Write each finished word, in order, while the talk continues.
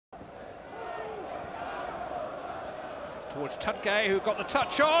Towards Tudgay, who got the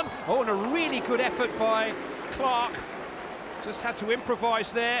touch on. Oh, and a really good effort by Clarke. Just had to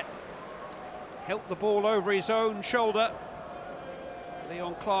improvise there. Helped the ball over his own shoulder.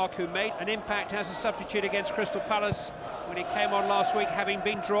 Leon Clarke, who made an impact as a substitute against Crystal Palace when he came on last week, having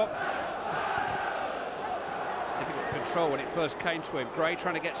been dropped. It's difficult to control when it first came to him. Gray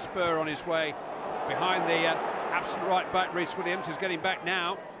trying to get Spur on his way behind the absent right back, Rhys Williams, who's getting back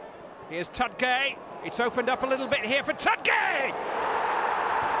now. Here's Tudgay. It's opened up a little bit here for Tudgay!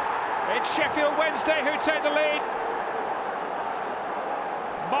 It's Sheffield Wednesday who take the lead.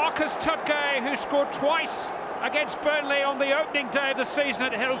 Marcus Tudgay, who scored twice against Burnley on the opening day of the season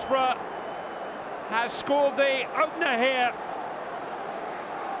at Hillsborough, has scored the opener here.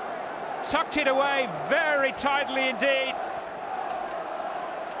 Tucked it away very tidily indeed.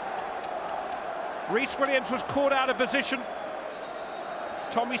 Rhys Williams was caught out of position.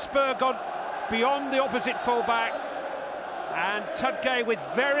 Tommy Spur got beyond the opposite fullback, and Tudgay, with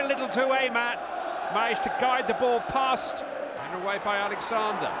very little to aim at, managed to guide the ball past and away by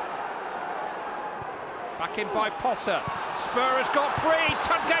Alexander. Back in by Potter. Spur has got free.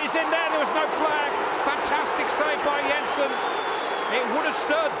 Tudgay's in there. There was no flag. Fantastic save by Jensen. It would have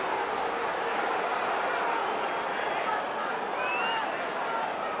stood.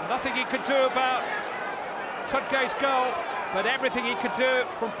 Nothing he could do about Tudgay's goal, but everything he could do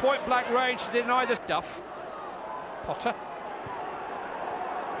from point-blank range to deny the stuff. Potter.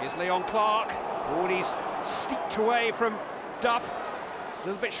 Here's Leon Clarke. Oh, and he's sneaked away from Duff. A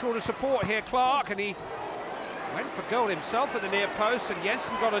little bit short of support here, Clarke, and he went for goal himself at the near post, and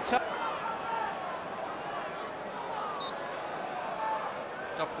Jensen got a touch.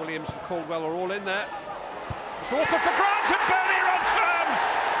 Duff, Williams and Caldwell are all in there. It's awkward for Grant, and Burnley are on terms!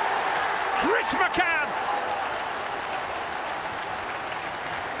 Chris McCann!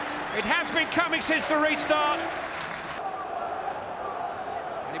 It has been coming since the restart.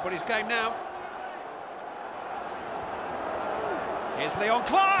 Anybody's game now. Here's Leon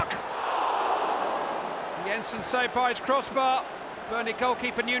Clarke! Jensen saved by his crossbar. Burnley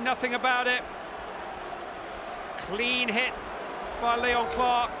goalkeeper knew nothing about it. Clean hit by Leon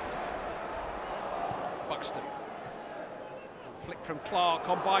Clarke. Buxton. Flick from Clarke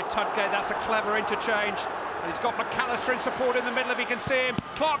on by Tudgay. That's a clever interchange. And he's got McAllister in support in the middle if he can see him.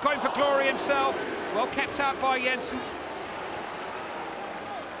 Clarke going for glory himself. Well kept out by Jensen.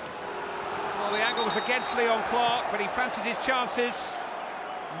 Well, the angle was against Leon Clarke, but he fancied his chances.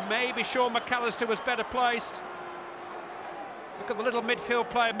 Maybe Sean McAllister was better placed. Look at the little midfield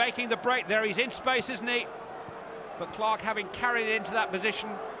player making the break there. He's in space, isn't he? But Clarke, having carried it into that position,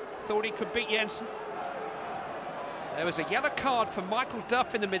 thought he could beat Jensen. There was a yellow card for Michael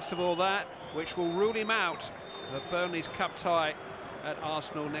Duff in the midst of all that, which will rule him out of Burnley's cup tie at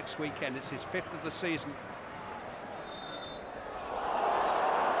Arsenal next weekend. It's his 5th of the season.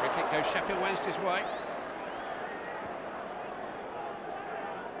 Free kick goes Sheffield Wednesday's way.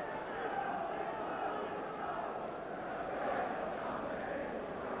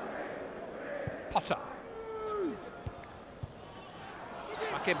 Potter.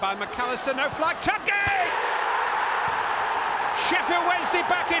 Back in by McAllister, no flag, Tudgay! Sheffield Wednesday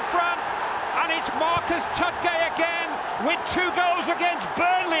back in front, and it's Marcus Tudgay again, with 2 goals against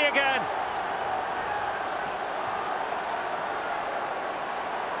Burnley again.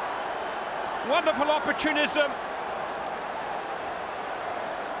 Wonderful opportunism.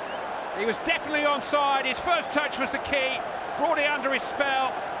 He was definitely onside. His first touch was the key, brought it under his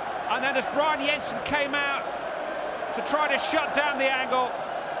spell, and then as Brian Jensen came out to try to shut down the angle,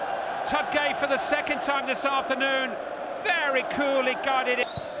 Tudgay for the second time this afternoon very coolly guided it.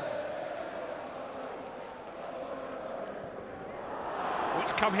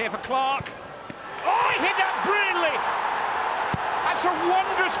 Which come here for Clarke. Oh, he hit that brilliantly! That's a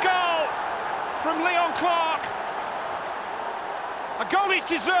wondrous goal from Leon Clarke. A goal he's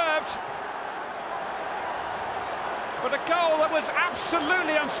deserved, but a goal that was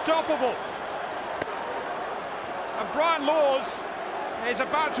absolutely unstoppable. And Brian Laws is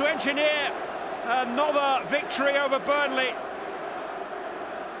about to engineer another victory over Burnley.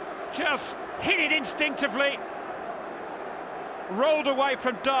 Just hit it instinctively, rolled away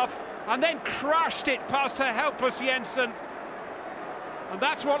from Duff, and then crashed it past a helpless Jensen. And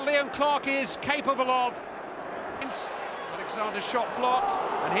that's what Leon Clarke is capable of. Alexander's shot blocked,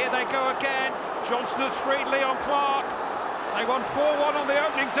 and here they go again. Johnson has freed Leon Clarke. They won 4-1 on the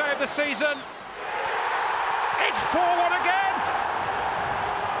opening day of the season. It's 4-1 again.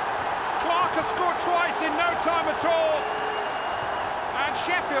 Clarke has scored twice in no time at all. And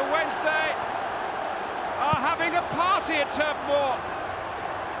Sheffield Wednesday are having a party at Turf Moor.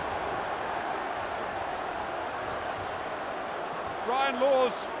 Ryan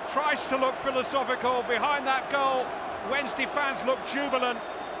Laws tries to look philosophical behind that goal. Wednesday fans look jubilant.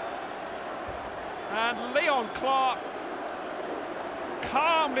 And Leon Clarke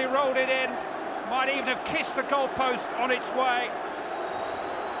calmly rolled it in. Might even have kissed the goalpost on its way.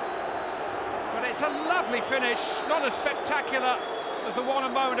 But it's a lovely finish, not as spectacular as the one a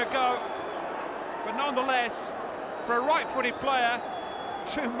moment ago, but nonetheless, for a right-footed player,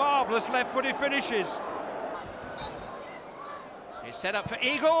 two marvellous left-footed finishes. It's set up for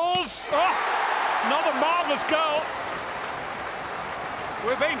Eagles. Oh, another marvellous goal.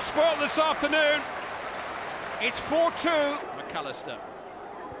 We're being spoilt this afternoon. It's 4-2. McAllister.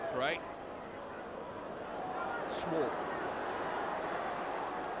 Great. Small.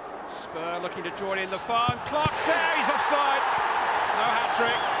 Spur looking to join in the fun. Clarke's there, he's offside. No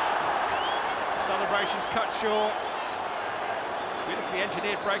hat-trick. Celebrations cut short. Beautifully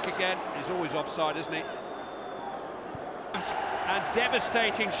engineered break again. He's always offside, isn't he? And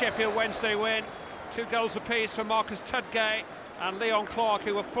devastating Sheffield Wednesday win. 2 goals apiece for Marcus Tudgay and Leon Clarke,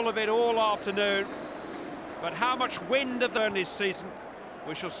 who were full of it all afternoon. But how much wind have they in this season?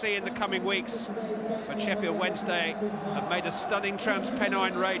 We shall see in the coming weeks. But Sheffield Wednesday have made a stunning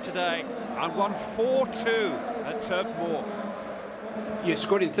Transpennine raid today and won 4-2 at Turf Moor. You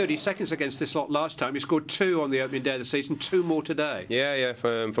scored in 30 seconds against this lot last time. You scored 2 on the opening day of the season, 2 more today. Yeah.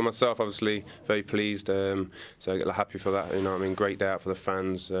 For myself, obviously, very pleased. So happy for that. You know, I mean, great day out for the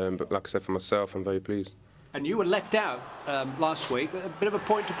fans. But like I said, for myself, I'm very pleased. And you were left out last week. A bit of a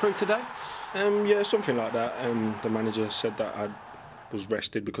point to prove today? Yeah, something like that. The manager said that I was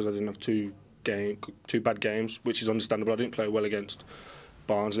rested because I didn't have two bad games, which is understandable. I didn't play well against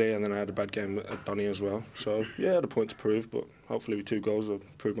Barnsley, and then I had a bad game at Donny as well. So yeah, I had a point to prove, but hopefully with 2 goals I'll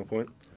prove my point.